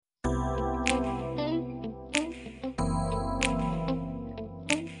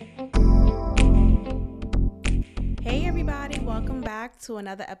to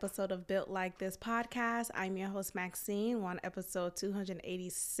another episode of Built Like This podcast. I'm your host, Maxine. We're on episode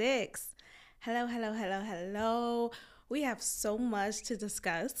 286. Hello, hello, hello, hello. We have so much to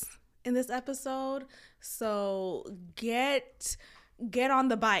discuss in this episode. So get on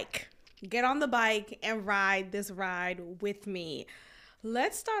the bike. Get on the bike and ride this ride with me.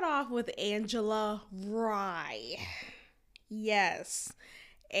 Let's start off with Angela Rye. Yes,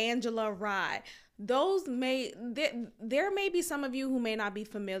 Angela Rye. There may be some of you who may not be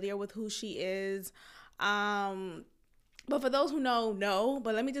familiar with who she is. But for those who know.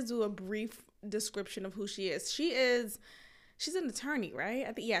 But let me just do a brief description of who she is. She's an attorney, right?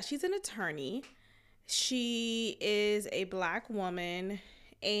 She's an attorney. She is a Black woman,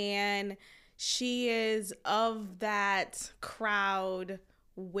 and she is of that crowd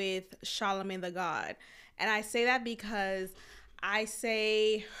with Charlamagne the God. And I say that because I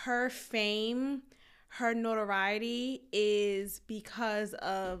say her fame, her notoriety is because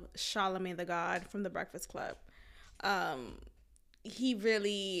of Charlamagne the God from The Breakfast Club. He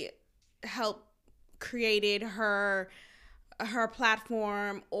really helped created her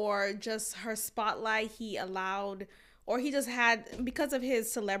platform, or just her spotlight. He allowed, or he just had, because of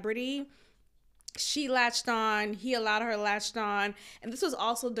his celebrity, he allowed her latched on. And this was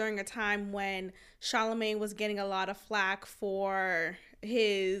also during a time when Charlamagne was getting a lot of flack for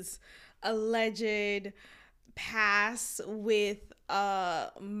his alleged past with a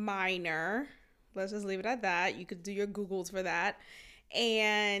minor. Let's just leave it at that. You could do your Googles for that.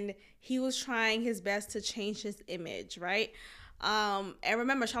 And he was trying his best to change his image, right? And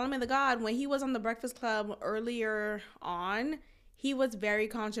remember, Charlamagne the God, when he was on The Breakfast Club earlier on, he was very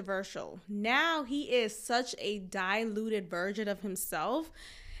controversial. Now he is such a diluted version of himself.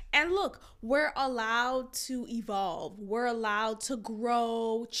 And look, we're allowed to evolve. We're allowed to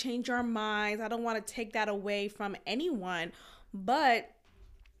grow, change our minds. I don't want to take that away from anyone, but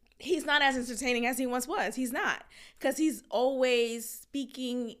he's not as entertaining as he once was. He's not, because he's always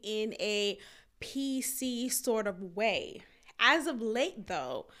speaking in a PC sort of way. As of late,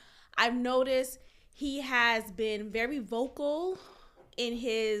 though, I've noticed he has been very vocal in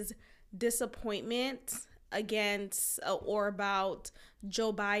his disappointment against or about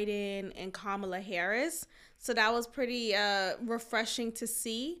Joe Biden and Kamala Harris. So that was pretty refreshing to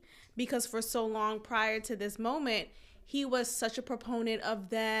see, because for so long prior to this moment, he was such a proponent of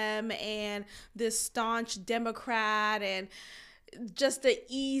them and this staunch Democrat, and just the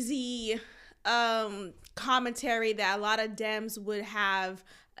easy commentary that a lot of Dems would have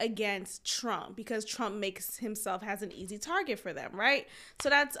against Trump, because Trump makes himself as an easy target for them, right? So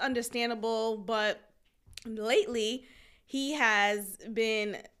that's understandable. But lately, he has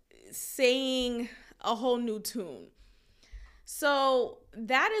been saying a whole new tune. So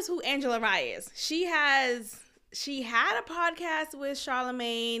that is who Angela Rye is. She had a podcast with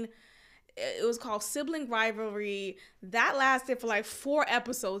Charlamagne. It was called Sibling Rivalry. That lasted for like 4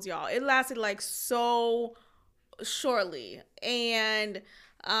 episodes, y'all. It lasted like so shortly. And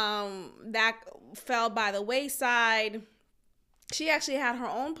that fell by the wayside. She actually had her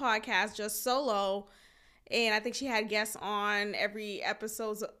own podcast just solo. And I think she had guests on every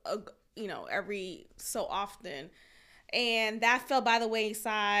episode, every so often. And that fell by the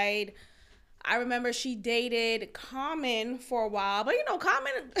wayside. I remember she dated Common for a while. But,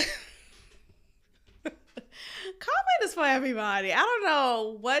 Common... Comment is for everybody. I don't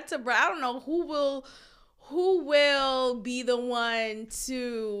know I don't know who will be the one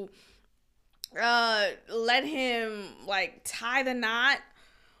to let him like tie the knot,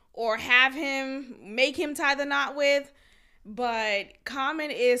 or make him tie the knot with. But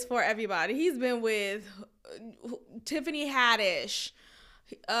Common is for everybody. He's been with Tiffany Haddish,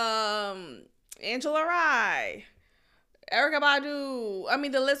 Angela Rye, Erykah Badu. I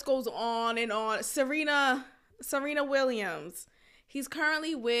mean, the list goes on and on. Serena Williams. He's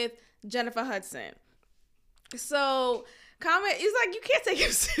currently with Jennifer Hudson. So, Common, it's like, you can't take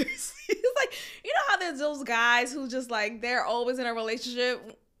him seriously. It's like, you know how there's those guys who just like, they're always in a relationship,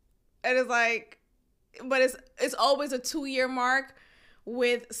 and it's like, but it's always a 2-year mark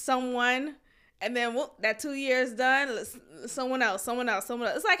with someone, and then that 2 years done, someone else.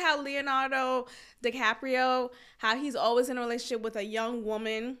 It's like how Leonardo DiCaprio, how he's always in a relationship with a young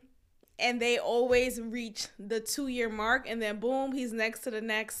woman, and they always reach the 2-year mark, and then boom, he's on to the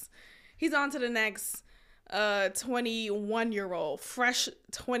next 21-year-old, fresh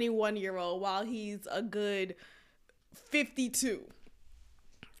 21-year-old, while he's a good 52.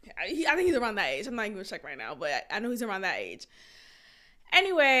 I think he's around that age. I'm not even gonna check right now, but I know he's around that age.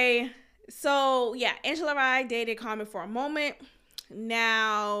 Anyway, so yeah, Angela Rye dated Common for a moment.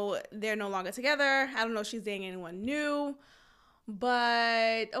 Now they're no longer together. I don't know if she's dating anyone new,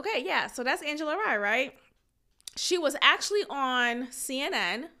 But okay, yeah, so that's Angela Rye, right? She was actually on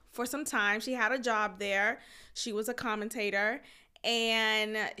CNN for some time. She had a job there. She was a commentator,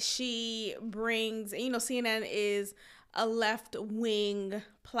 and she brings, CNN is a left wing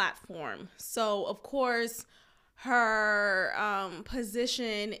platform. So, of course, her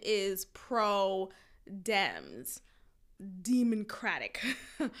position is pro Dems, democratic,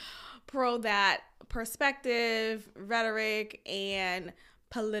 pro that perspective, rhetoric, and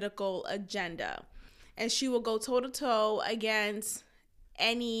political agenda. And she will go toe to toe against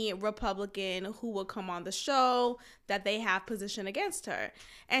any Republican who will come on the show that they have positioned against her.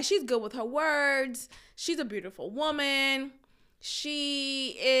 And she's good with her words. She's a beautiful woman.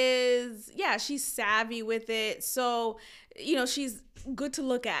 She is, yeah, she's savvy with it. So, she's good to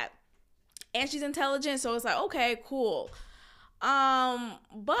look at. And she's intelligent, so it's like, okay, cool.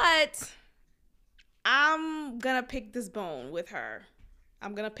 But I'm gonna pick this bone with her.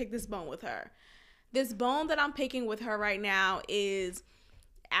 This bone that I'm picking with her right now is,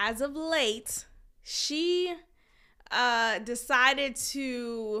 as of late, she decided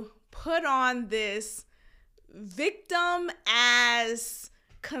to put on this victim as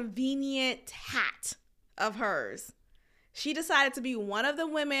convenient hat of hers. She decided to be one of the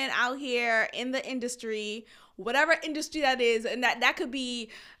women out here in the industry, whatever industry that is, and that could be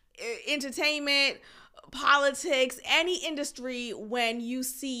entertainment, politics, any industry, when you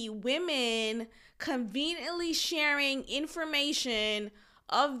see women conveniently sharing information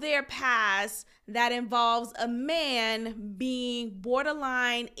of their past that involves a man being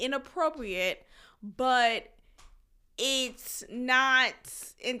borderline inappropriate, but it's not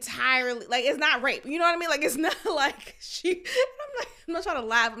entirely, like, it's not rape. You know what I mean? Like, it's not like I'm not trying to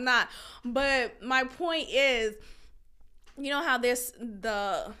laugh. I'm not. But my point is, you know how there's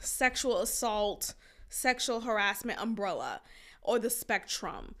the sexual assault, sexual harassment umbrella, or the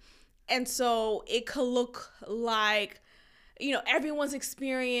spectrum. And so it could look like, everyone's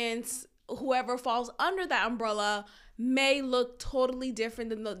experience, whoever falls under that umbrella may look totally different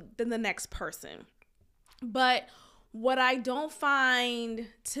than the next person. But what I don't find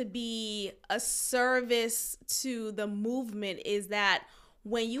to be a service to the movement is that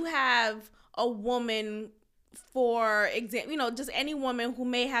when you have a woman, for example, just any woman who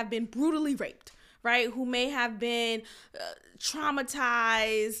may have been brutally raped, right? Who may have been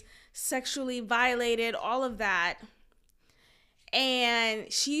traumatized, sexually violated, all of that.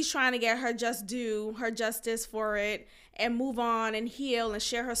 And she's trying to get her just due, her justice for it, and move on and heal and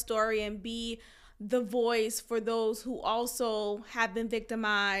share her story and be the voice for those who also have been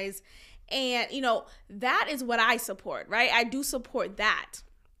victimized. And, that is what I support, right? I do support that.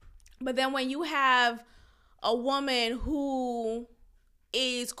 But then when you have a woman who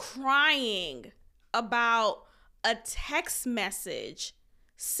is crying about a text message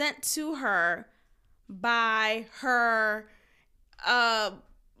sent to her by her,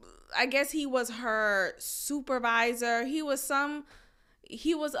 I guess he was her supervisor. He was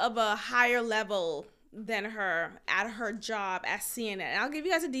of a higher level than her at her job at CNN. And I'll give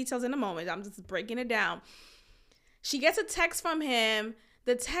you guys the details in a moment. I'm just breaking it down. She gets a text from him.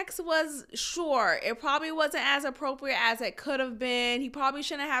 The text was, sure, it probably wasn't as appropriate as it could have been. He probably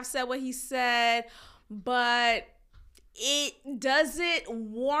shouldn't have said what he said, but does it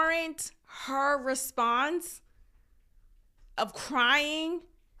warrant her response of crying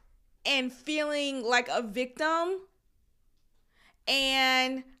and feeling like a victim?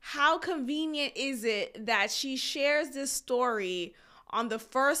 And how convenient is it that she shares this story on the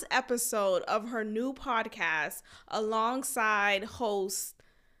first episode of her new podcast alongside hosts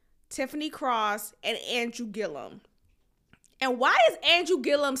Tiffany Cross and Andrew Gillum? And why is Andrew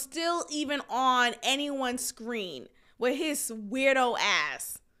Gillum still even on anyone's screen with his weirdo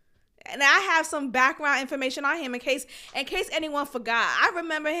ass? And I have some background information on him in case anyone forgot. I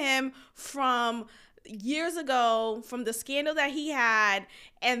remember him from years ago, from the scandal that he had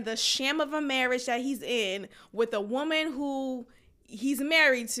and the sham of a marriage that he's in with a woman who he's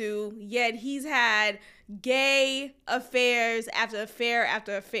married to, yet he's had gay affairs after affair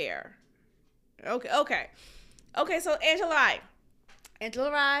after affair. Okay, so Angela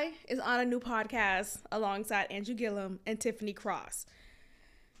Rye is on a new podcast alongside Andrew Gillum and Tiffany Cross.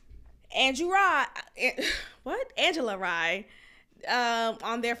 Angela Rye,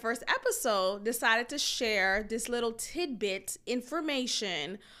 on their first episode, decided to share this little tidbit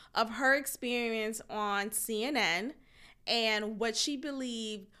information of her experience on CNN and what she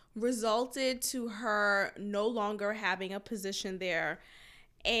believed resulted to her no longer having a position there.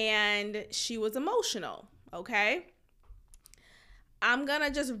 And she was emotional, okay? I'm gonna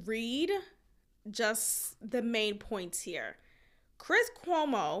just read just the main points here. Chris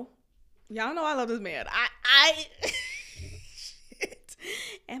Cuomo, y'all know I love this man. I shit.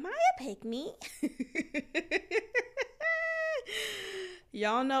 Am I a pick me?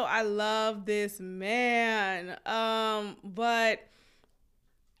 Y'all know I love this man. But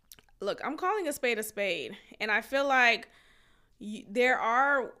look, I'm calling a spade, and I feel like there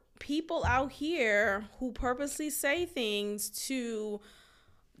are people out here who purposely say things to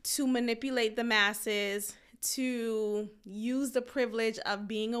manipulate the masses, to use the privilege of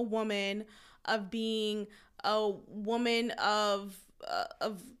being a woman, of being a woman of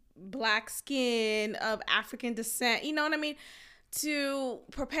black skin, of African descent. You know what I mean? To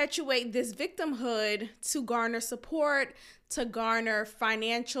perpetuate this victimhood, to garner support, to garner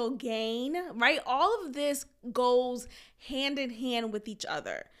financial gain, right? All of this goes hand in hand with each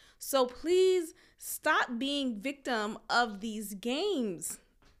other. So please stop being victim of these games,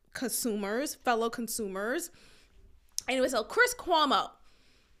 consumers, fellow consumers. Anyway, so Chris Cuomo,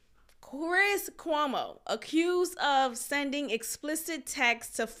 accused of sending explicit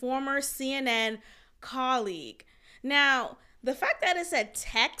text to former CNN colleague. Now, the fact that it said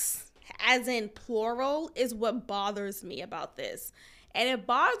text, as in plural, is what bothers me about this. And it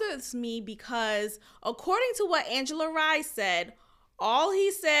bothers me because, according to what Angela Rye said, all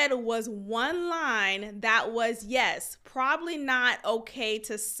he said was one line that was, yes, probably not okay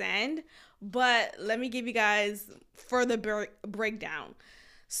to send, but let me give you guys further breakdown.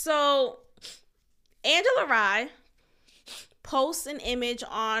 So, Angela Rye posts an image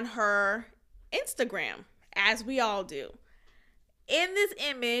on her Instagram, as we all do. In this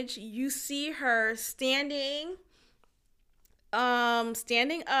image, you see her standing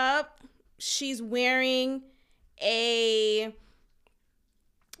up. She's wearing you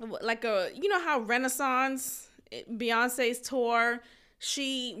know how Renaissance, Beyonce's tour,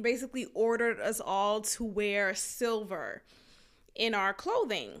 she basically ordered us all to wear silver in our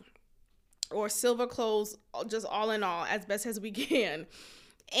clothing, or silver clothes, just all in all, as best as we can.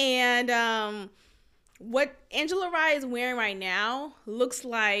 And what Angela Rye is wearing right now looks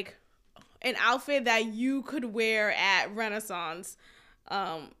like an outfit that you could wear at Renaissance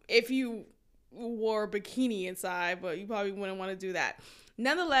if you wore a bikini inside, but you probably wouldn't want to do that.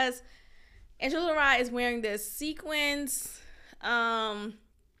 Nonetheless, Angela Rye is wearing this sequins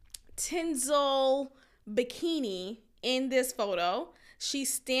Tinsel bikini in this photo.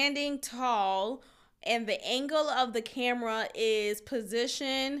 She's standing tall, and the angle of the camera is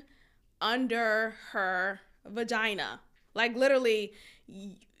positioned under her vagina. Like, literally,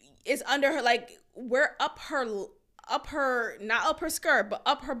 it's under her, like, we're up her, not up her skirt, but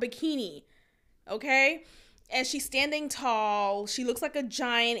up her bikini. Okay? And she's standing tall. She looks like a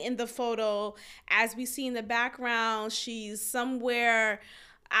giant in the photo. As we see in the background, she's somewhere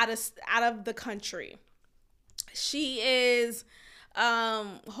out of the country. She is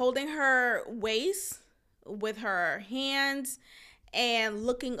holding her waist with her hands and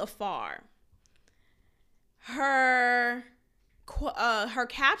looking afar. Her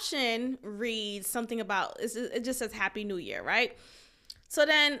caption reads something about, it just says Happy New Year, right? So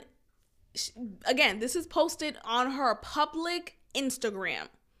then, again, this is posted on her public Instagram.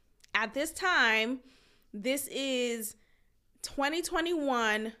 At this time, this is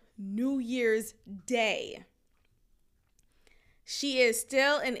 2021 New Year's Day. She is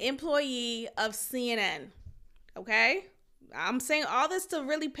still an employee of CNN, okay? I'm saying all this to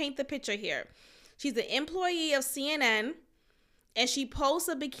really paint the picture here. She's an employee of CNN, and she posts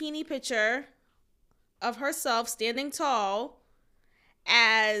a bikini picture of herself standing tall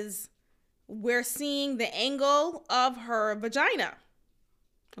as we're seeing the angle of her vagina,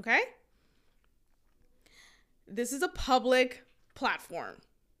 okay? This is a public platform.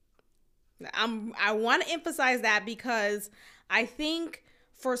 I want to emphasize that because I think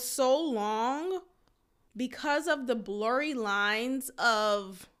for so long, because of the blurry lines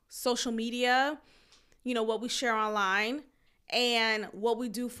of social media, you know, what we share online and what we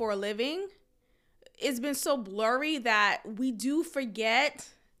do for a living, it's been so blurry that we do forget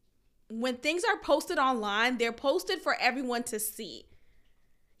when things are posted online, they're posted for everyone to see.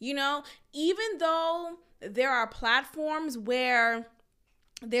 You know, even though there are platforms where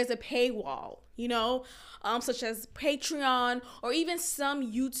there's a paywall, you know, such as Patreon or even some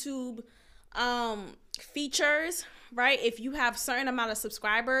YouTube features, right? If you have a certain amount of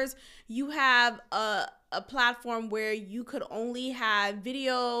subscribers, you have a platform where you could only have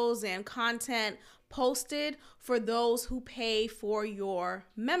videos and content posted for those who pay for your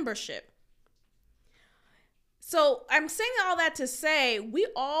membership. So I'm saying all that to say we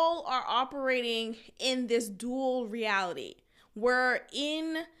all are operating in this dual reality. We're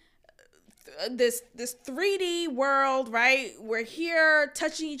in this 3D world, right? We're here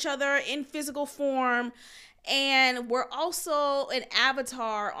touching each other in physical form, and we're also an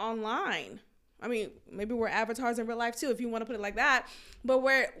avatar online. I mean, maybe we're avatars in real life too, if you want to put it like that. But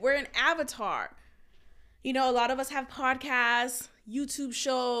we're an avatar. You know, a lot of us have podcasts, YouTube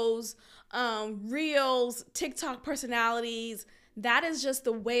shows, reels, TikTok personalities. That is just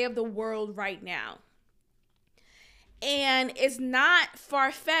the way of the world right now. And it's not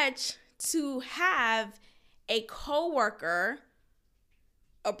far-fetched to have a coworker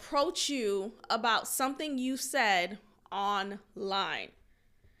approach you about something you said online.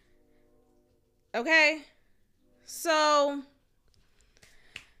 Okay? So,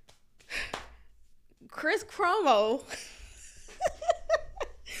 Chris Cuomo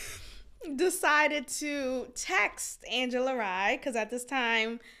decided to text Angela Rye, because at this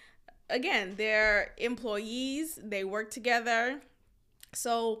time, again, they're employees, they work together,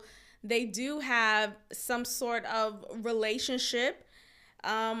 so they do have some sort of relationship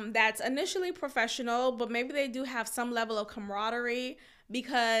that's initially professional, but maybe they do have some level of camaraderie,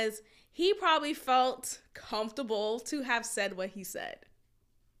 because he probably felt comfortable to have said what he said.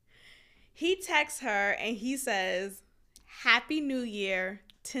 He texts her and he says, "Happy New Year,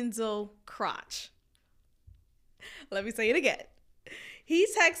 Tinsel, Crotch." Let me say it again. He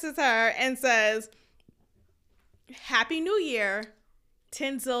texts her and says, "Happy New Year,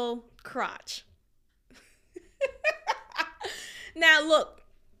 Tinsel, Crotch." Now, look,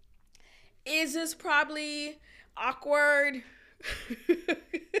 is this probably awkward?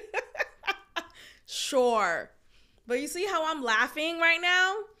 Sure. But you see how I'm laughing right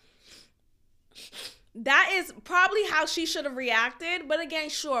now? That is probably how she should have reacted. But again,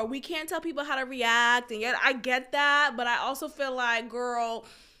 sure, we can't tell people how to react. And yet I get that. But I also feel like, girl,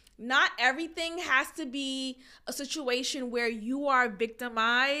 not everything has to be a situation where you are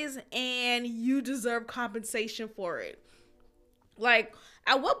victimized and you deserve compensation for it. Like,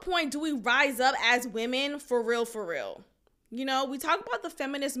 at what point do we rise up as women for real, for real? You know, we talk about the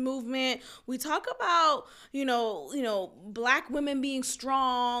feminist movement. We talk about, you know, black women being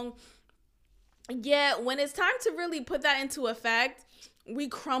strong. Yet when it's time to really put that into effect, we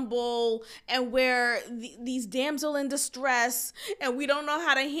crumble and we're these damsel in distress, and we don't know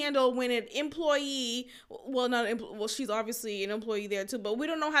how to handle when an employee, well, she's obviously an employee there too, but we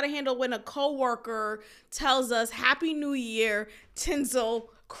don't know how to handle when a coworker tells us Happy New Year, Tinsel,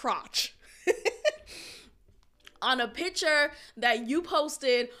 Crotch. On a picture that you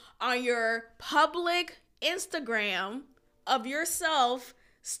posted on your public Instagram of yourself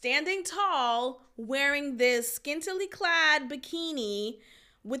standing tall, wearing this scantily clad bikini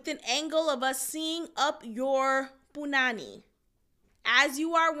with an angle of us seeing up your punani, as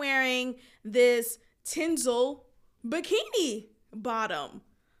you are wearing this Tinsel bikini bottom.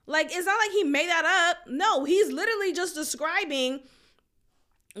 Like, it's not like he made that up. No, he's literally just describing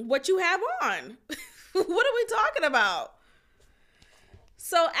what you have on. What are we talking about?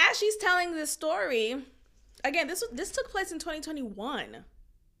 So as she's telling this story, again, this took place in 2021.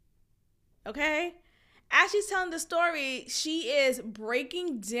 Okay? As she's telling the story, she is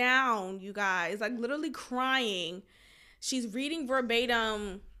breaking down, you guys, like literally crying. She's reading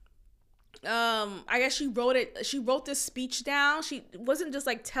verbatim. I guess she wrote this speech down. She wasn't just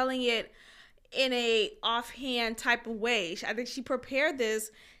like telling it in a offhand type of way. I think she prepared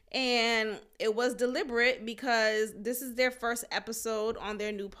this, and it was deliberate because this is their first episode on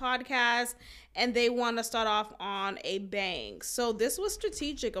their new podcast, and they want to start off on a bang. So this was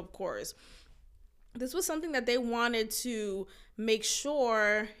strategic, of course. This was something that they wanted to make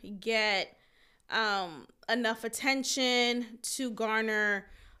sure get enough attention to garner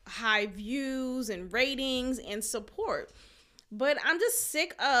high views and ratings and support. But I'm just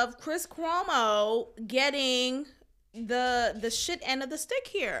sick of Chris Cuomo getting the shit end of the stick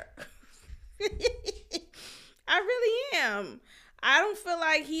here. I really am. I don't feel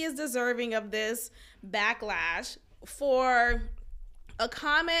like he is deserving of this backlash for a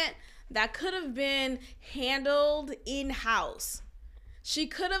comment that could have been handled in-house. She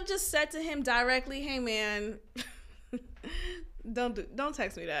could have just said to him directly, "Hey man, don't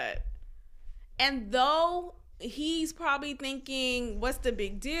text me that." And though he's probably thinking, what's the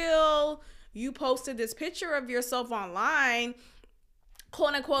big deal? You posted this picture of yourself online,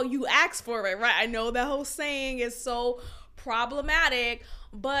 quote unquote, you asked for it, right? I know that whole saying is so problematic,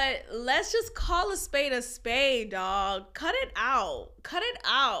 but let's just call a spade, dog. Cut it out.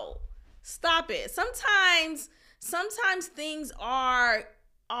 Stop it. Sometimes things are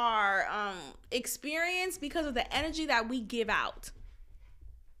experienced because of the energy that we give out.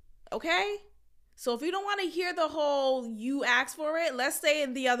 Okay? So if you don't want to hear the whole you asked for it, let's say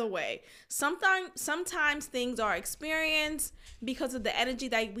it the other way. Sometimes things are experienced because of the energy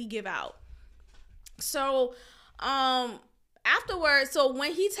that we give out. So afterwards, so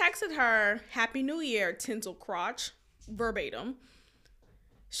when he texted her, Happy New Year, Tinsel Crotch, verbatim,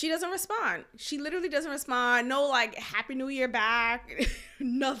 she doesn't respond. She literally doesn't respond. No, like, Happy New Year back.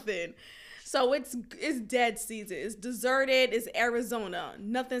 Nothing. So it's dead season. It's deserted. It's Arizona.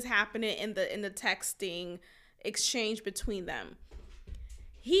 Nothing's happening in the texting exchange between them.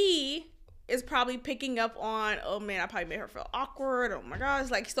 He is probably picking up on, oh man, I probably made her feel awkward. Oh my gosh.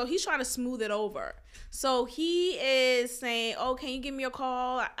 Like, so he's trying to smooth it over. So he is saying, oh, can you give me a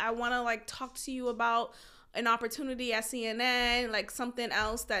call? I want to like talk to you about an opportunity at CNN, like something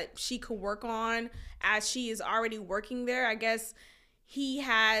else that she could work on as she is already working there. I guess he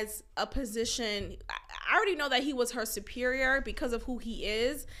has a position. I already know that he was her superior because of who he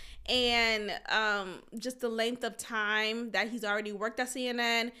is, and just the length of time that he's already worked at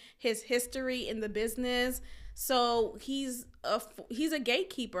CNN, his history in the business. So he's a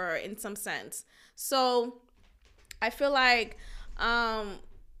gatekeeper in some sense. So I feel like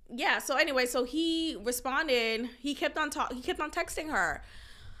yeah, so anyway, so he responded. He kept on texting her,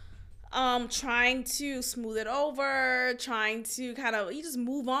 trying to smooth it over, trying to kind of just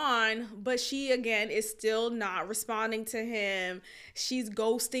move on. But she, again, is still not responding to him. She's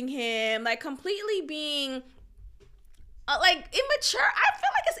ghosting him, like completely being like immature. I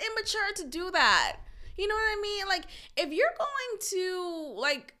feel like it's immature to do that. You know what I mean? Like, if you're going to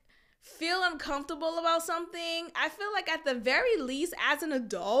like feel uncomfortable about something, I feel like at the very least, as an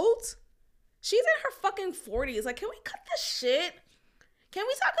adult, she's in her fucking 40s. Like, can we cut this shit? Can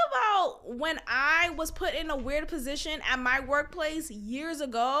we talk about when I was put in a weird position at my workplace years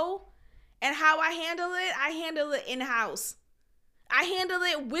ago and how I handle it? I handle it in-house. I handle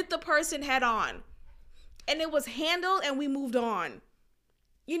it with the person head on. And it was handled and we moved on.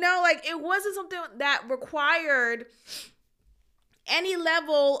 You know, like, it wasn't something that required any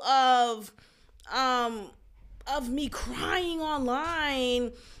level of me crying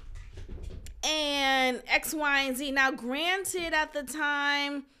online and X, Y, and Z. Now, granted, at the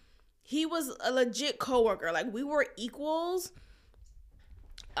time, he was a legit coworker. Like, we were equals.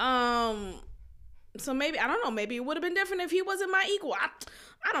 So maybe, I don't know, maybe it would have been different if he wasn't my equal. I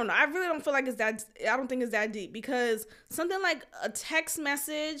don't know. I really don't feel like I don't think it's that deep, because something like a text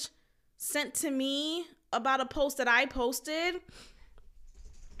message sent to me about a post that I posted,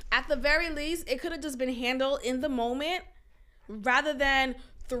 at the very least, it could have just been handled in the moment rather than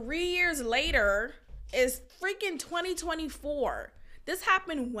 3 years later. Is freaking 2024. This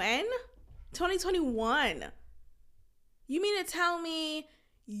happened when? 2021. You mean to tell me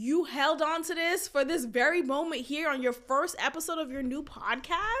you held on to this for this very moment here on your first episode of your new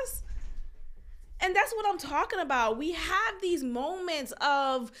podcast? And that's what I'm talking about. We have these moments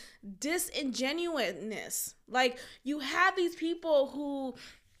of disingenuousness. Like, you have these people who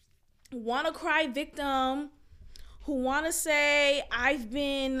want to cry victim, who want to say, I've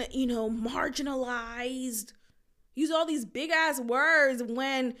been, marginalized. Use all these big ass words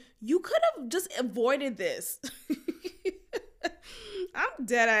when you could have just avoided this. I'm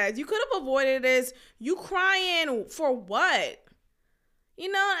dead ass. You could have avoided this. You crying for what?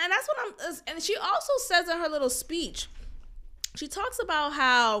 And that's what and she also says in her little speech, she talks about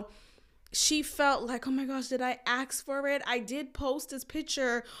how she felt like, oh my gosh, did I ask for it? I did post this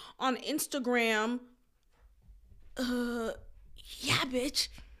picture on Instagram. Yeah, bitch.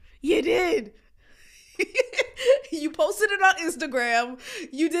 You did. You posted it on Instagram.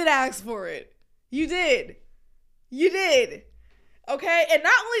 You did ask for it. You did. Okay? And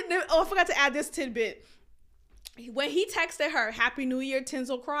not only, I forgot to add this tidbit. When he texted her, Happy New Year,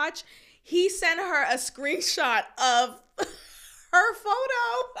 Tinsel Crotch, he sent her a screenshot of her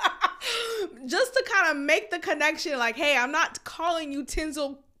photo just to kind of make the connection, like, hey, I'm not calling you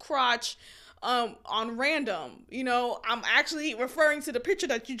Tinsel Crotch on random. I'm actually referring to the picture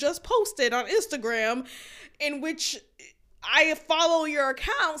that you just posted on Instagram, in which I follow your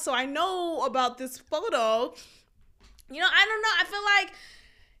account, so I know about this photo. I don't know. I feel like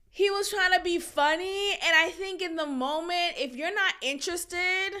he was trying to be funny, and I think in the moment, if you're not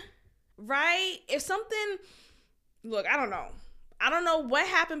interested, right? If something, look, I don't know. I don't know what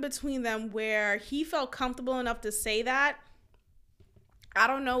happened between them where he felt comfortable enough to say that. I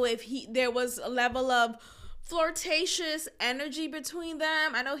don't know if there was a level of flirtatious energy between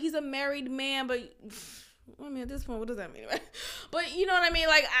them. I know he's a married man, but I mean, at this point, what does that mean? But you know what I mean?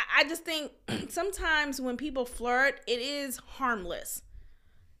 Like, I just think sometimes when people flirt, it is harmless.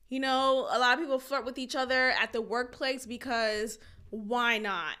 A lot of people flirt with each other at the workplace because Why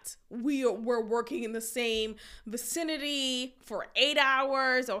not? We're working in the same vicinity for 8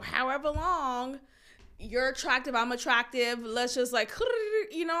 hours or however long. You're attractive, I'm attractive. Let's just like,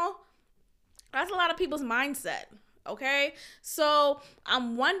 you know, that's a lot of people's mindset. Okay. So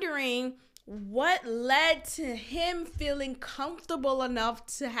I'm wondering what led to him feeling comfortable enough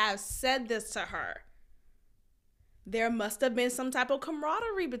to have said this to her. There must have been some type of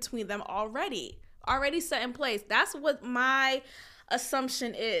camaraderie between them already set in place. That's what my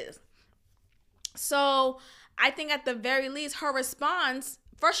assumption is. So I think at the very least, her response,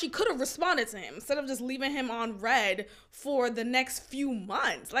 first she could have responded to him instead of just leaving him on red for the next few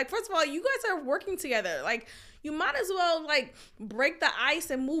months. Like, first of all, you guys are working together. Like, you might as well like break the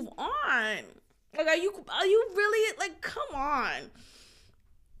ice and move on. Like, are you really, like, come on.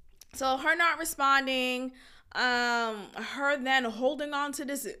 So her not responding, her then holding on to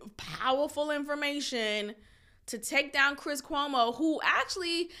this powerful information to take down Chris Cuomo, who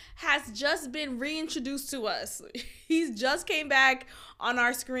actually has just been reintroduced to us. He's just came back on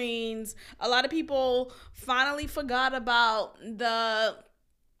our screens. A lot of people finally forgot about the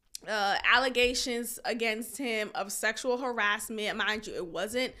allegations against him of sexual harassment. Mind you, it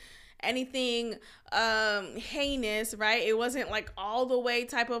wasn't anything heinous, right? It wasn't like all the way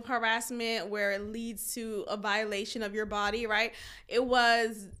type of harassment where it leads to a violation of your body, right? It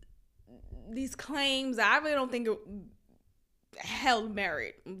was these claims that I really don't think it held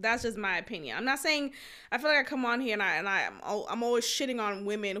merit. That's just my opinion. I'm not saying, I feel like I come on here and I'm always shitting on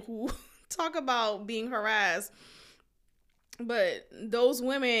women who talk about being harassed, but those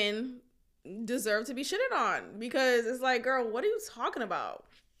women deserve to be shitted on, because it's like, girl, what are you talking about?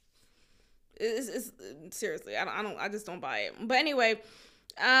 It's seriously, I just don't buy it. But anyway,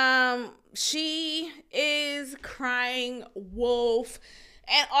 she is crying wolf.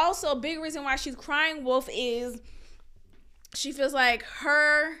 And also, a big reason why she's crying wolf is she feels like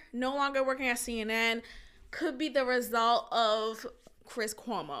her no longer working at CNN could be the result of Chris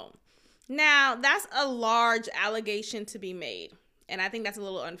Cuomo. Now, that's a large allegation to be made, and I think that's a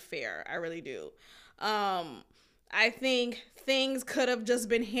little unfair. I really do. I think things could have just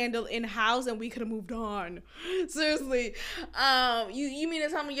been handled in-house and we could have moved on. Seriously. You mean to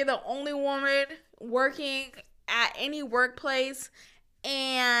tell me you're the only woman working at any workplace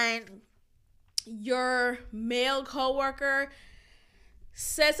and your male coworker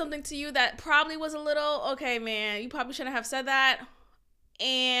said something to you that probably was a little, okay, man, you probably shouldn't have said that,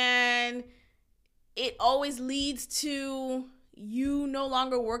 and it always leads to you no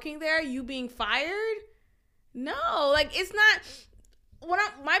longer working there, you being fired? No, like, it's not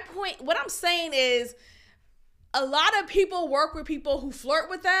what I'm saying is a lot of people work with people who flirt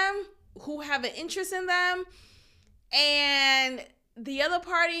with them, who have an interest in them, and the other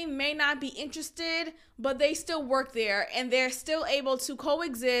party may not be interested, but they still work there and they're still able to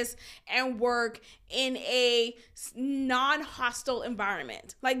coexist and work in a non-hostile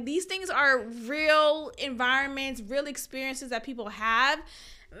environment. Like, these things are real environments, real experiences that people have,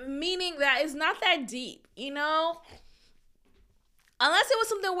 meaning that it's not that deep, you know? Unless it was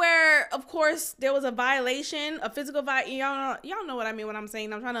something where, of course, there was a violation, a physical violation. Y'all know what I mean when I'm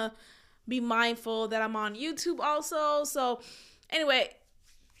saying. I'm trying to be mindful that I'm on YouTube also, so anyway,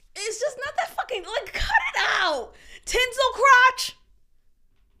 it's just not that fucking, like, cut it out. Tinsel, Crotch.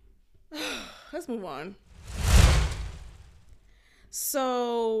 Let's move on.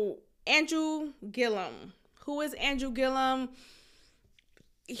 So, Andrew Gillum. Who is Andrew Gillum?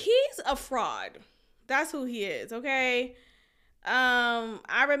 He's a fraud. That's who he is, okay?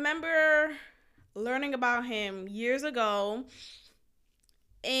 I remember learning about him years ago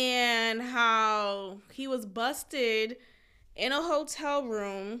and how he was busted in a hotel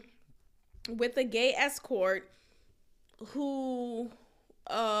room with a gay escort who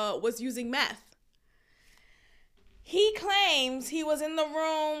was using meth. He claims he was in the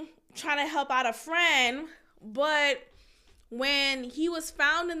room trying to help out a friend, but when he was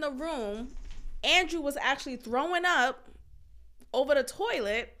found in the room, Andrew was actually throwing up over the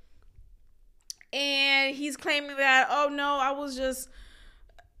toilet, and he's claiming that, oh no, I was just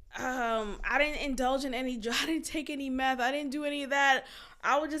I didn't indulge in any, I didn't take any meth, I didn't do any of that,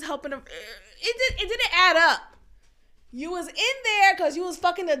 I was just helping him. It didn't add up. You was in there because you was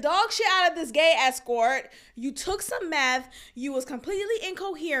fucking the dog shit out of this gay escort. You took some meth. You was completely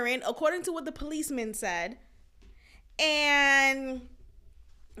incoherent, according to what the policeman said. And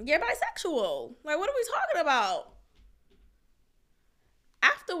you're bisexual. Like, what are we talking about?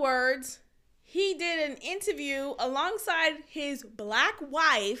 Afterwards, he did an interview alongside his black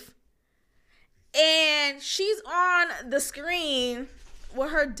wife, and she's on the screen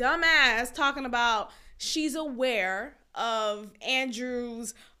with her dumb ass talking about she's aware of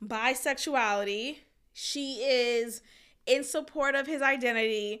Andrew's bisexuality. She is in support of his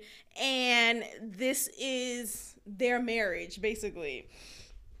identity, and this is their marriage, basically.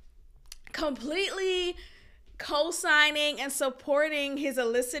 Completely co-signing and supporting his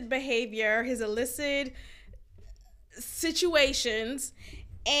illicit behavior, his illicit situations,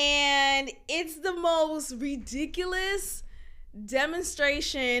 and it's the most ridiculous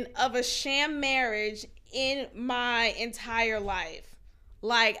demonstration of a sham marriage in my entire life.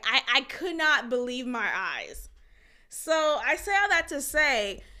 Like, I could not believe my eyes. So I say all that to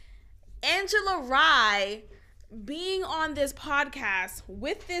say, Angela Rye being on this podcast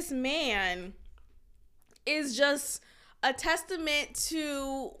with this man is just a testament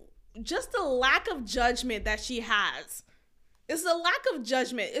to just the lack of judgment that she has. It's the lack of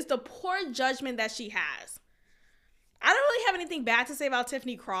judgment. It's the poor judgment that she has. I don't really have anything bad to say about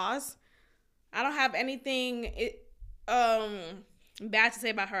Tiffany Cross. I don't have anything bad to say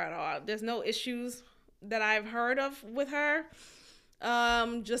about her at all. There's no issues that I've heard of with her.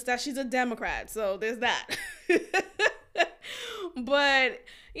 Just that she's a Democrat. So there's that. But,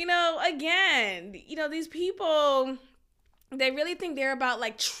 again, these people, they really think they're about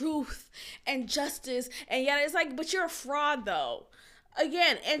like truth and justice. And yet it's like, but you're a fraud though.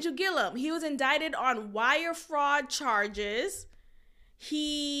 Again, Andrew Gillum, he was indicted on wire fraud charges.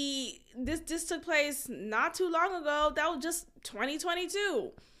 This took place not too long ago. That was just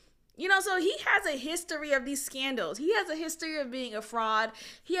 2022. So he has a history of these scandals. He has a history of being a fraud.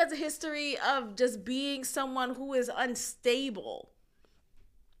 He has a history of just being someone who is unstable.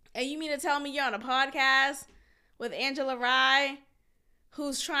 And you mean to tell me you're on a podcast with Angela Rye,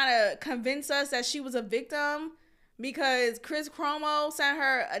 who's trying to convince us that she was a victim because Chris Cuomo sent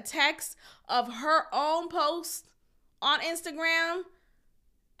her a text of her own post on Instagram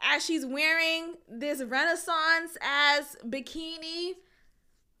as she's wearing this Renaissance-ass bikini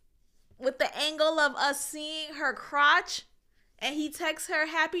with the angle of us seeing her crotch, and he texts her,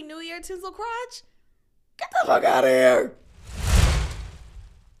 "Happy New Year, Tinsel Crotch." Get the fuck out of here.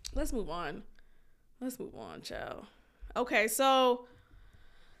 Let's move on, child. Okay, so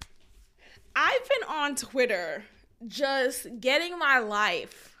I've been on Twitter just getting my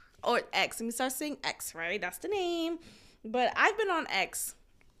life, or X. Let me start saying X, right? That's the name. But I've been on X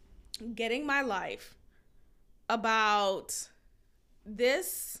getting my life about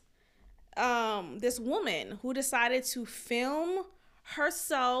this woman who decided to film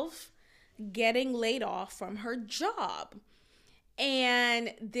herself getting laid off from her job.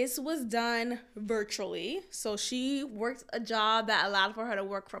 And this was done virtually. So she worked a job that allowed for her to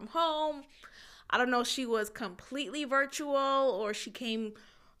work from home. I don't know if she was completely virtual or she came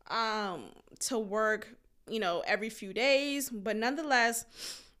to work, every few days. But nonetheless,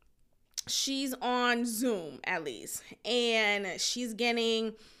 she's on Zoom at least. And she's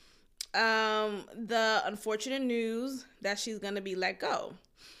getting the unfortunate news that she's going to be let go.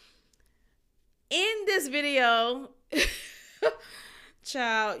 In this video,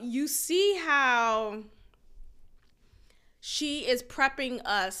 child, you see how she is prepping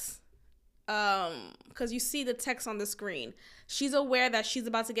us, because you see the text on the screen. She's aware that she's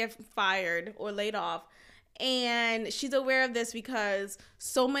about to get fired or laid off, and she's aware of this because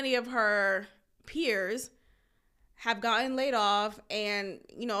so many of her peers have gotten laid off, and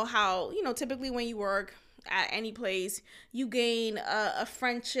how typically when you work at any place, you gain a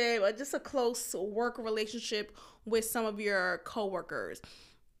friendship or just a close work relationship with some of your coworkers.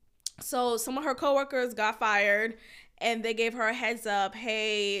 So some of her coworkers got fired, and they gave her a heads up,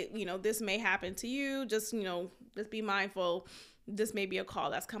 hey, this may happen to you, just be mindful, this may be a call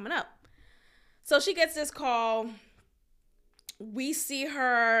that's coming up. So she gets this call. We just see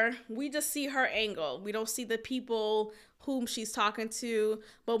her angle. We don't see the people whom she's talking to,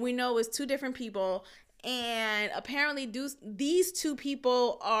 but we know it's two different people. And apparently these two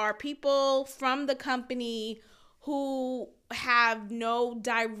people are people from the company who have no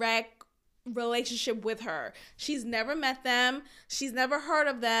direct relationship with her. She's never met them. She's never heard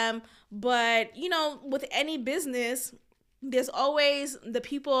of them. But, with any business, there's always the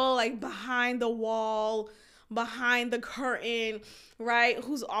people like behind the wall, behind the curtain, right?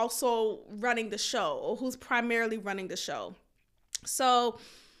 Who's also running the show, or who's primarily running the show. So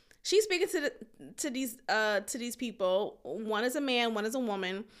she's speaking to these people. One is a man, one is a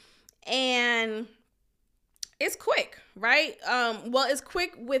woman, and it's quick, right? It's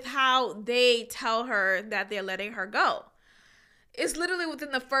quick with how they tell her that they're letting her go. It's literally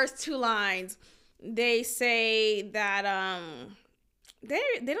within the first two lines. They say that they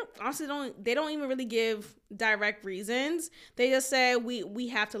don't even really give direct reasons. They just say we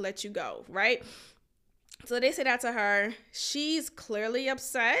have to let you go, right? So they say that to her. She's clearly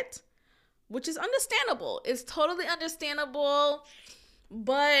upset, which is understandable. It's totally understandable.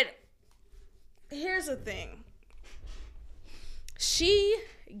 But here's the thing. She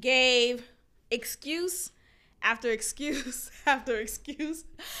gave excuse after excuse after excuse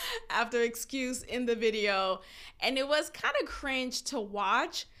after excuse in the video. And it was kind of cringe to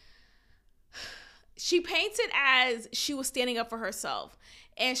watch. She painted as she was standing up for herself.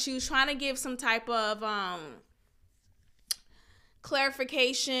 And she was trying to give some type of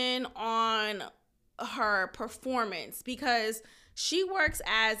clarification on her performance, because she works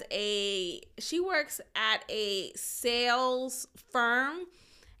at a sales firm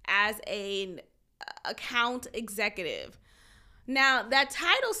as an account executive. Now, that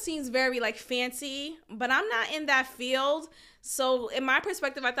title seems very like fancy, but I'm not in that field. So in my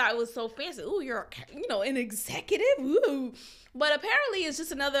perspective, I thought it was so fancy. Ooh, you're, an executive. Ooh. But apparently it's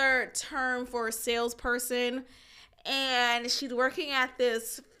just another term for a salesperson. And she's working at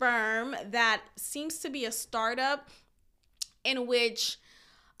this firm that seems to be a startup, in which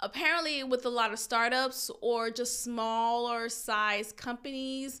apparently with a lot of startups or just smaller size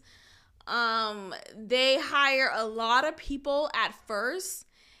companies, they hire a lot of people at first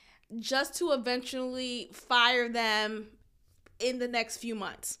just to eventually fire them in the next few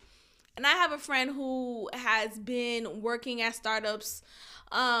months. And I have a friend who has been working at startups,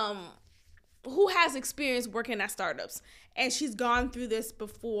 who has experience working at startups, and she's gone through this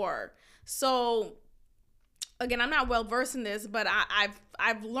before. So again, I'm not well versed in this, but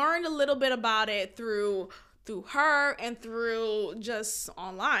I've learned a little bit about it through her and through just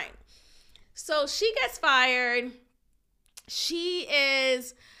online. So she gets fired. She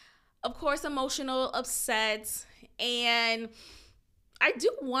is, of course, emotional, upset, and I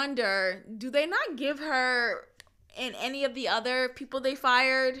do wonder, do they not give her and any of the other people they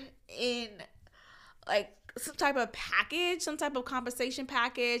fired in like some type of package, some type of compensation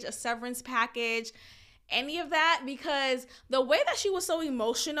package, a severance package, any of that? Because the way that she was so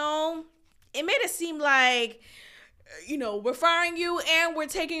emotional, it made it seem like, we're firing you and we're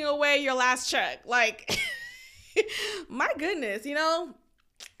taking away your last check. Like, my goodness,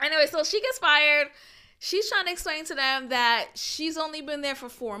 Anyway, so she gets fired. She's trying to explain to them that she's only been there for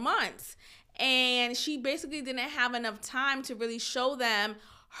 4 months. And she basically didn't have enough time to really show them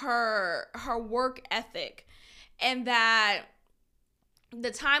her work ethic. And that the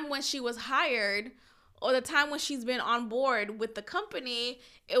time when she was hired, or the time when she's been on board with the company,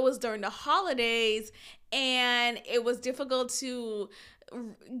 it was during the holidays, and it was difficult to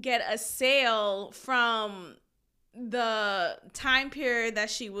get a sale from the time period that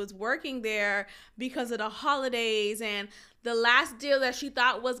she was working there because of the holidays. And the last deal that she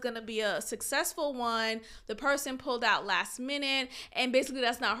thought was going to be a successful one, the person pulled out last minute, and basically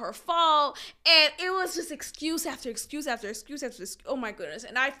that's not her fault. And it was just excuse after excuse after excuse after excuse. Oh my goodness.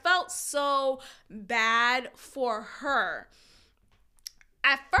 And I felt so bad for her.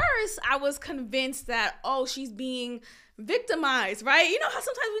 At first, I was convinced that, she's being victimized, right? You know how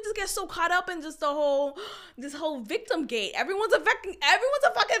sometimes we just get so caught up in just this whole victim gate. Everyone's a fucking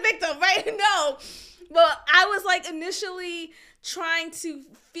victim, right? No. But I was like initially trying to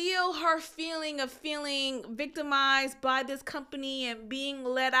feel her feeling of feeling victimized by this company and being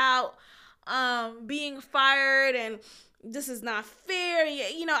let out, being fired, and this is not fair.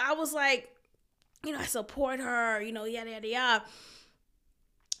 I was like, I support her, yada, yada, yada.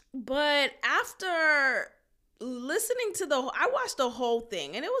 But after listening to I watched the whole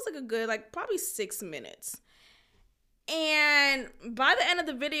thing, and it was like a good, probably 6 minutes. And by the end of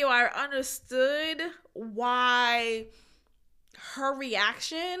the video, I understood why her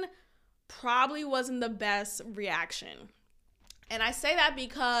reaction probably wasn't the best reaction. And I say that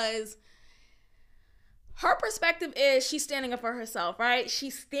because her perspective is she's standing up for herself, right?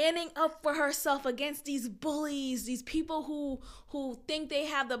 She's standing up for herself against these bullies, these people who think they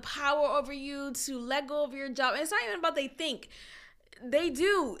have the power over you to let go of your job. And it's not even about they think. They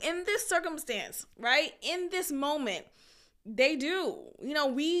do in this circumstance, right? In this moment, they do.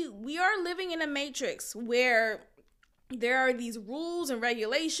 We are living in a matrix where there are these rules and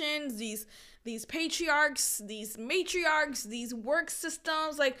regulations, these patriarchs, these matriarchs, these work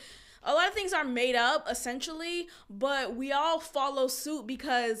systems. Like, a lot of things are made up essentially, but we all follow suit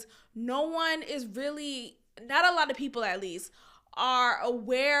because not a lot of people at least, are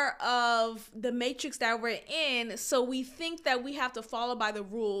aware of the matrix that we're in. So we think that we have to follow by the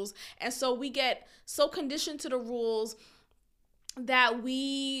rules. And so we get so conditioned to the rules that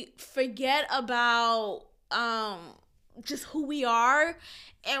we forget about just who we are.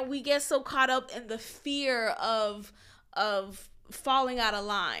 And we get so caught up in the fear of falling out of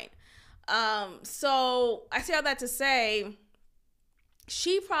line. So I say all that to say,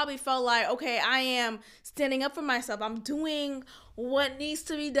 she probably felt like, okay, I am standing up for myself. I'm doing what needs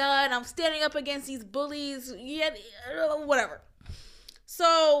to be done. I'm standing up against these bullies, yet whatever.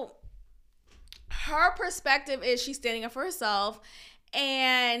 So her perspective is she's standing up for herself.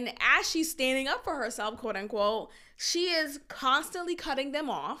 And as she's standing up for herself, quote unquote, she is constantly cutting them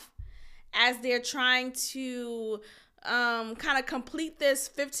off as they're trying to kind of complete this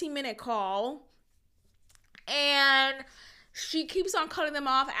 15-minute call. And she keeps on cutting them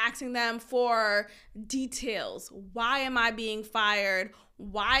off, asking them for details. Why am I being fired?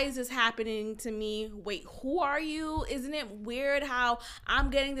 Why is this happening to me? Wait, who are you? Isn't it weird how I'm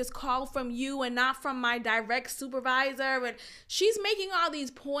getting this call from you and not from my direct supervisor? But she's making all these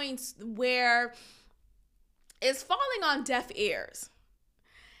points where it's falling on deaf ears.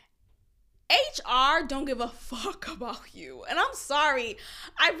 HR don't give a fuck about you. And I'm sorry.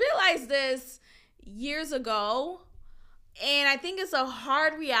 I realized this years ago. And I think it's a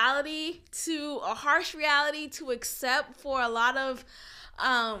harsh reality to accept for a lot of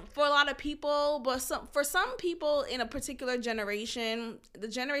people, but for some people in a particular generation, the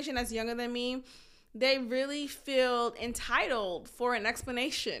generation that's younger than me, they really feel entitled for an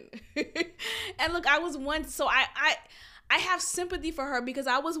explanation. And look, I was once, so I have sympathy for her because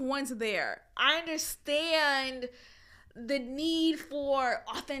I was once there. I understand the need for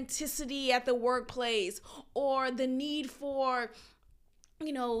authenticity at the workplace, or the need for,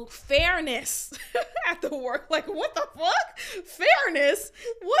 fairness at the work. Like, what the fuck? Fairness?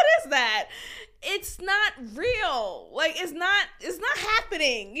 What is that? It's not real. Like, it's not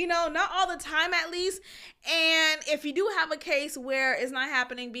happening, not all the time at least. And if you do have a case where it's not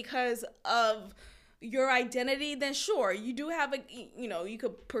happening because of your identity, then sure, you do have you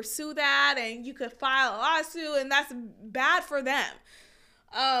could pursue that and you could file a lawsuit, and that's bad for them.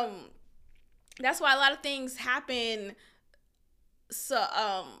 That's why a lot of things happen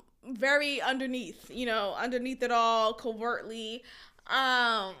very underneath it all, covertly.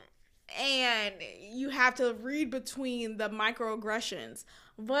 And you have to read between the microaggressions.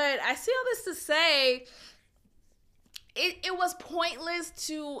 But I say all this to say, it was pointless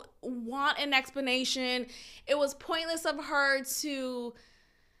to want an explanation. It was pointless of her to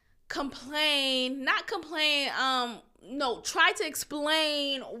try to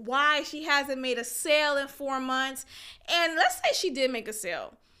explain why she hasn't made a sale in 4 months. And let's say she did make a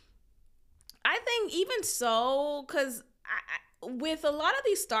sale. I think even so, because with a lot of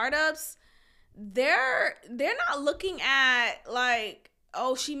these startups, they're not looking at like,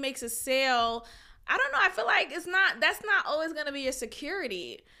 oh, she makes a sale. I don't know. I feel like that's not always going to be your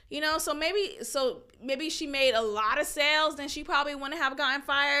security, so maybe she made a lot of sales, then she probably wouldn't have gotten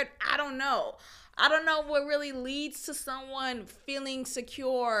fired. I don't know what really leads to someone feeling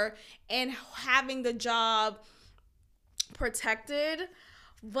secure and having the job protected.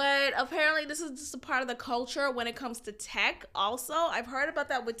 But apparently this is just a part of the culture when it comes to tech. Also, I've heard about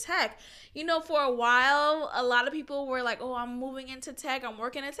that with tech. For a while, a lot of people were like, oh, I'm moving into tech. I'm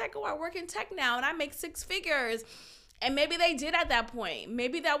working in tech. Oh, I work in tech now and I make 6 figures. And maybe they did at that point.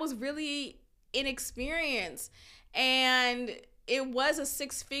 Maybe that was really inexperience. And it was a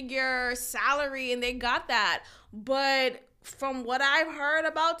 6-figure salary and they got that. But from what I've heard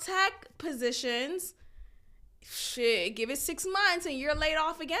about tech positions, shit, give it 6 months and you're laid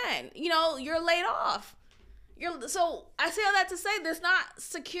off again. You're laid off. So I say all that to say there's not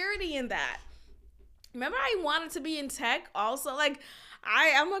security in that. Remember, I wanted to be in tech also. Like,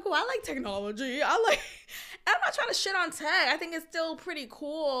 I'm like, well, I like technology. I'm not trying to shit on tech. I think it's still pretty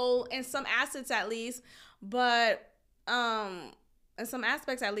cool in some assets at least. But, in some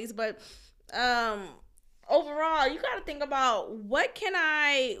aspects at least. But, overall, you got to think about what can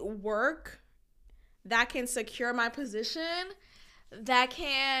I work that can secure my position, that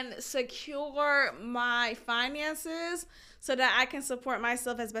can secure my finances so that I can support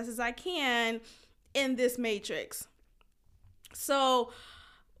myself as best as I can in this matrix. So,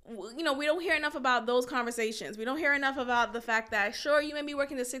 we don't hear enough about those conversations. We don't hear enough about the fact that, sure, you may be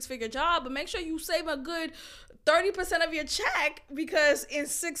working a 6-figure job, but make sure you save a good 30% of your check, because in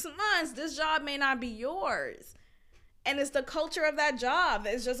 6 months, this job may not be yours. And it's the culture of that job.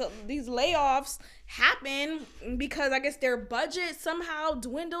 It's just these layoffs happen because I guess their budget somehow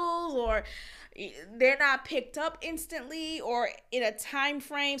dwindles, or they're not picked up instantly or in a time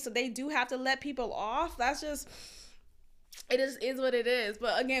frame. So they do have to let people off. That's just, it is what it is.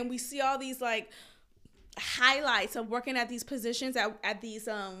 But again, we see all these like highlights of working at these positions at these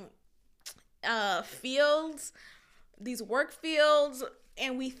fields, these work fields.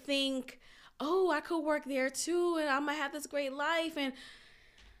 And we think, oh, I could work there too, and I'm gonna have this great life. And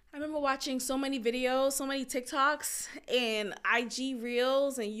I remember watching so many videos, so many TikToks and IG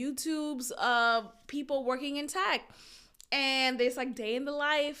reels and YouTubes of people working in tech. And there's like day in the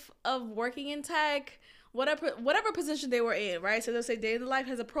life of working in tech, whatever position they were in, right? So they'll say day in the life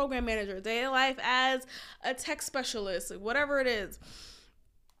as a program manager, day in the life as a tech specialist, whatever it is.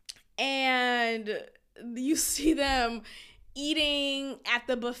 And you see them eating at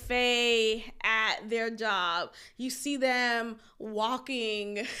the buffet at their job. You see them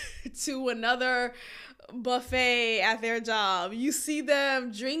walking to another buffet at their job. You see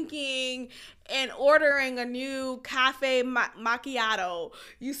them drinking and ordering a new cafe macchiato.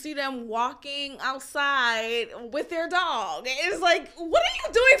 You see them walking outside with their dog. It's like, what are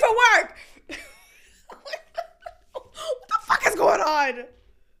you doing for work? What the fuck is going on?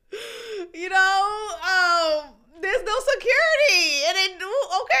 You know, there's no security. And then,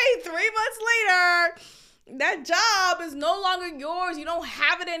 okay, 3 months later, that job is no longer yours. You don't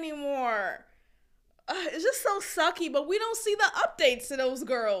have it anymore. It's just so sucky, but we don't see the updates to those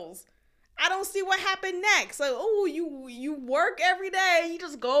girls. I don't see what happened next. Like, oh, you work every day. You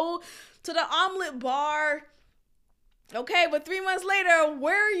just go to the omelet bar. Okay, but 3 months later,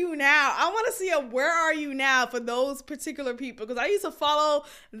 where are you now? I want to see a where are you now for those particular people, because I used to follow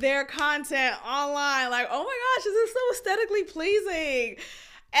their content online. Like, oh my gosh, this is so aesthetically pleasing.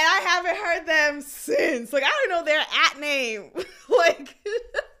 And I haven't heard them since. Like, I don't know their at name. Like,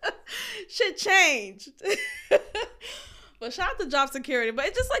 shit changed. But shout out to job security. But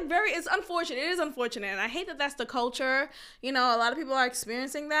it's just like it's unfortunate. It is unfortunate. And I hate that that's the culture. You know, a lot of people are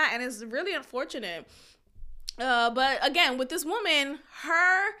experiencing that. And it's really unfortunate. But again, with this woman,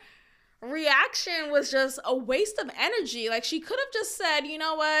 her reaction was just a waste of energy. Like, she could have just said, you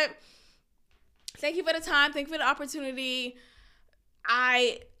know what? Thank you for the time. Thank you for the opportunity.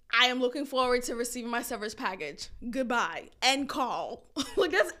 I am looking forward to receiving my severance package. Goodbye. End call.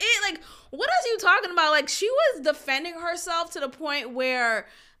 Like, that's it. Like, what is you talking about? Like, she was defending herself to the point where,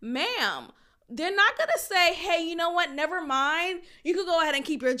 ma'am, they're not going to say, hey, you know what? Never mind. You could go ahead and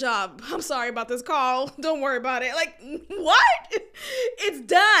keep your job. I'm sorry about this call. Don't worry about it. Like, what? It's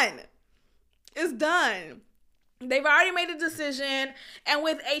done. It's done. They've already made a decision. And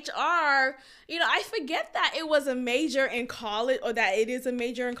with HR, you know, I forget that it was a major in college, or that it is a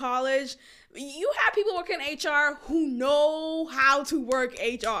major in college. You have people working in HR who know how to work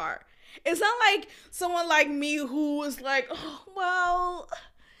HR. It's not like someone like me who is like, oh, well,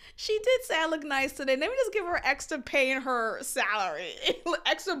 she did say I look nice today. Let me just give her extra pay in her salary,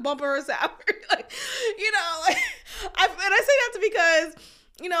 extra bump in her salary. Like, you know, like, and I say that because,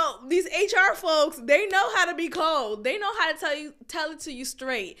 you know, these HR folks, they know how to be cold. They know how to tell it to you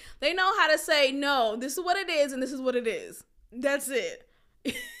straight. They know how to say, no, this is what it is and this is what it is. That's it.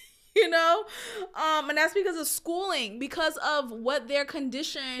 You know? And that's because of schooling, because of what they're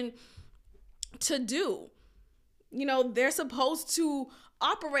conditioned to do. You know, they're supposed to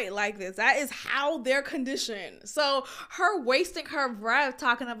operate like this. That is how they're conditioned. So her wasting her breath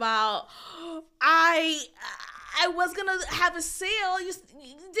talking about, I was gonna have a sale. You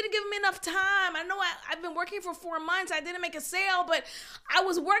didn't give me enough time. I know I've been working for 4 months. I didn't make a sale, but I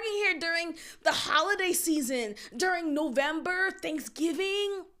was working here during the holiday season, during November,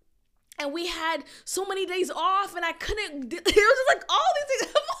 Thanksgiving. And we had so many days off, and I couldn't. It was just like all these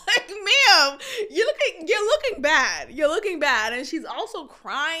things. I'm like, ma'am, you're looking bad. You're looking bad. And she's also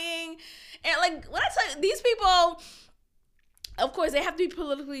crying. And like, when I tell you, these people, of course, they have to be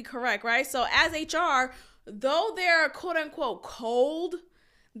politically correct, right? So as HR, though they're quote unquote cold,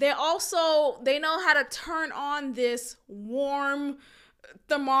 they know how to turn on this warm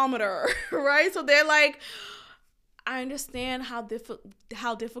thermometer, right? So they're like, I understand how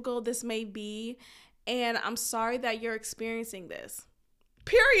difficult this may be, and I'm sorry that you're experiencing this.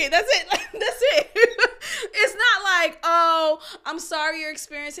 Period. That's it. That's it. It's not like, oh, I'm sorry you're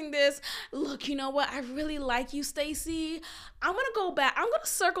experiencing this. Look, you know what? I really like you, Stacey. I'm going to go back. I'm going to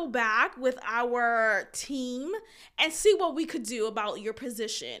circle back with our team and see what we could do about your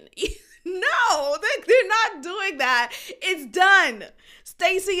position. No, they're not doing that. It's done.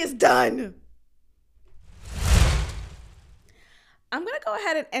 Stacey is done. I'm going to go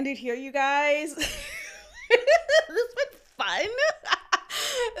ahead and end it here, you guys. This has been fun.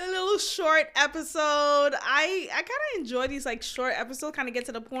 A little short episode. I kind of enjoy these like short episodes, kind of get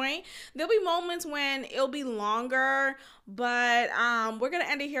to the point. There'll be moments when it'll be longer, but we're going to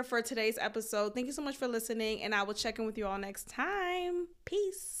end it here for today's episode. Thank you so much for listening, and I will check in with you all next time.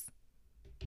 Peace.